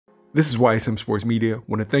This is YSM Sports Media.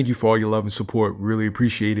 Want to thank you for all your love and support. Really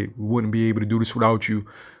appreciate it. We wouldn't be able to do this without you.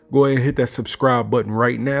 Go ahead and hit that subscribe button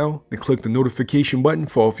right now. Then click the notification button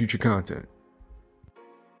for all future content.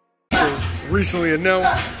 Recently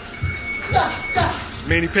announced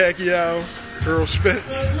Manny Pacquiao, Errol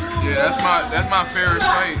Spence. Yeah, that's my favorite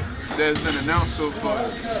fight that's been announced so far.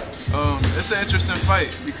 It's an interesting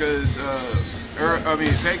fight because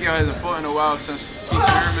Pacquiao hasn't fought in a while since Keith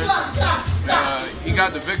Thurman. He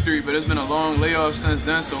got the victory, but it's been a long layoff since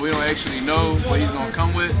then, so we don't actually know what he's gonna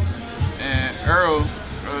come with. And Errol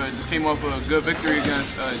just came off a good victory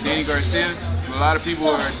against Danny Garcia. A lot of people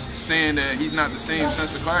are saying that he's not the same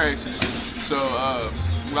since the car accident. So a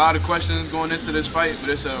lot of questions going into this fight, but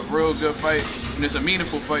it's a real good fight, and it's a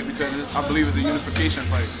meaningful fight because I believe it's a unification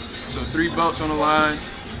fight. So 3 belts on the line,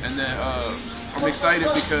 and then I'm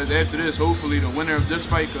excited because after this, hopefully the winner of this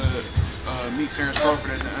fight could meet Terrence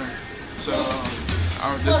Crawford at the end. So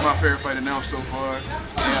this is my favorite fight announced so far.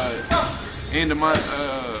 And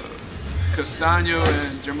Castano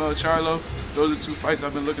and Jermell Charlo, those are 2 fights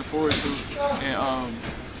I've been looking forward to. And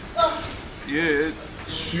yeah.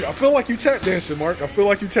 I feel like you tap dancing, Mark. I feel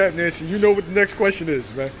like you tap dancing. You know what the next question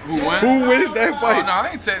is, man. Who wins? Who wins that fight? Oh, no, I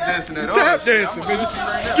ain't tap dancing at all. Tap dancing, man.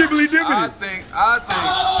 Skibbly dibbly.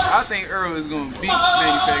 I think Errol is gonna beat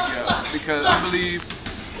Manny Pacquiao because I believe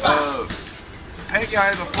Pacquiao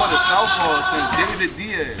hasn't fought a southpaw since David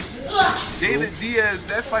Diaz. David Diaz,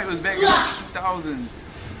 that fight was back in like 2000.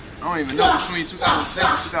 I don't even know, between 2006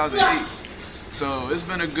 and 2008. So it's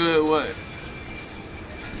been a good what?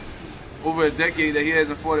 Over a decade that he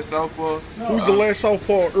hasn't fought a southpaw. Who's the last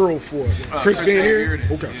southpaw Errol fought? Chris Van Errol?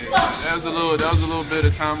 Okay. Yeah, that was a little bit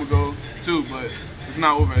of time ago too, but it's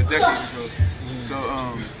not over a decade ago. So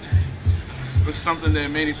it's something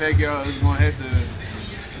that Manny Pacquiao is going to have to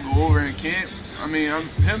go over in camp. I mean,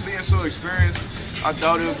 him being so experienced, I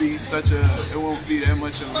doubt it won't be that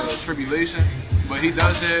much of a tribulation. But he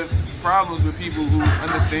does have problems with people who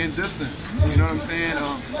understand distance. You know what I'm saying?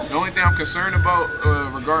 The only thing I'm concerned about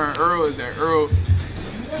regarding Errol is that Errol,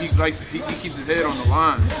 he keeps his head on the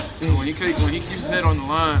line. And when he keeps his head on the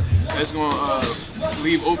line, that's going to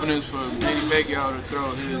leave openings for Manny Pacquiao to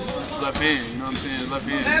throw his left hand. You know what I'm saying? Left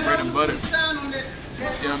hand is bread and butter.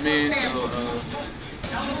 You know what I mean? So,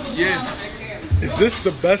 yeah. Is this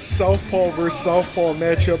the best southpaw versus southpaw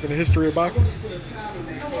matchup in the history of boxing?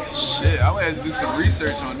 Shit, I would have to do some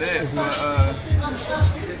research on that, but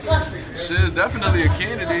shit is definitely a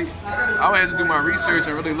candidate. I would have to do my research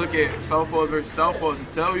and really look at southpaw versus southpaw to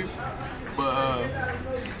tell you, but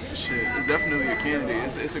shit, it's definitely a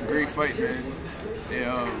candidate. It's a great fight, man.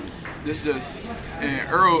 And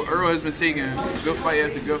Errol has been taking good fight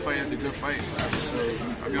after good fight after good fight, so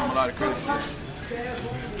I give him a lot of credit for that.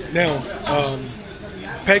 Now,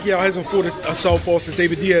 Pacquiao hasn't fought a southpaw since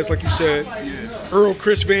David Diaz, like you said. Yeah. Errol,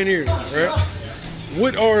 Chris Van Errol, right?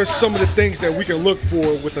 What are some of the things that we can look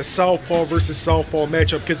for with a southpaw versus southpaw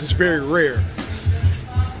matchup? Because it's very rare.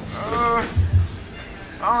 I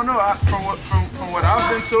don't know. From what I've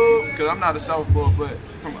been told, because I'm not a southpaw, but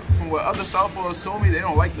from what other southpaws told me, they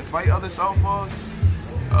don't like to fight other southpaws.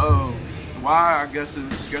 Why? I guess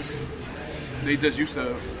they just used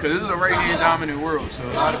to, because this is a right-hand dominant world, so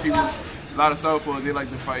a lot of southpaws, they like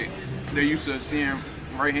to fight. They're used to seeing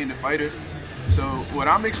right-handed fighters. So what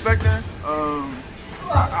I'm expecting,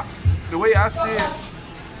 the way I see it,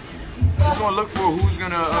 he's going to look for who's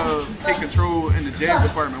going to take control in the jab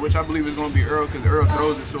department, which I believe is going to be Errol, because Errol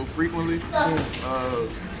throws it so frequently.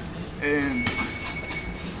 And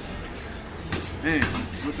man,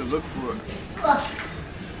 what to look for?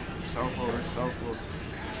 Southpaw or southpaw?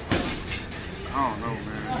 I don't know,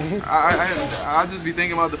 man. I just be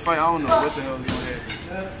thinking about the fight. I don't know what the hell is going to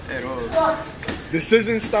happen at all.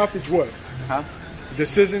 Decision, stoppage, what? Huh?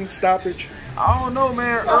 Decision, stoppage? I don't know,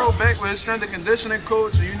 man. Errol back with his strength and conditioning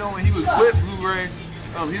coach, and you know when he was with Blu-ray,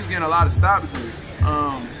 he was getting a lot of stoppages.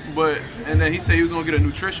 And then he said he was going to get a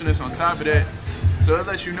nutritionist on top of that. So that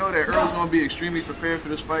lets you know that Errol's going to be extremely prepared for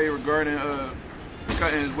this fight regarding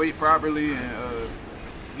cutting his weight properly and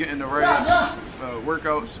getting the right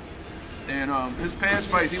workouts. And his past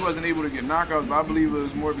fights, he wasn't able to get knockouts, but I believe it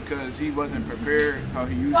was more because he wasn't prepared how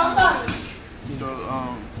he usually was. So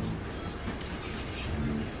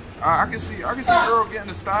I can see Errol getting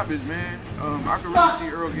the stoppage, man. I can really see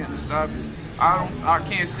Errol getting the stoppage. I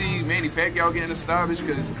can't see Manny Pacquiao getting the stoppage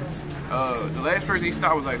because the last person he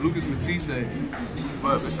stopped was like Lucas Matisse.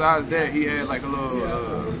 But besides that, he had like a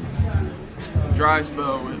little dry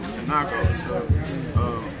spell with the knockout.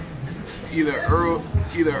 So either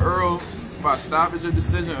Errol by stoppage or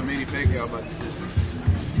decision, or Manny Pacquiao by decision.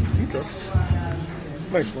 Okay.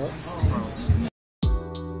 Thanks, Mark.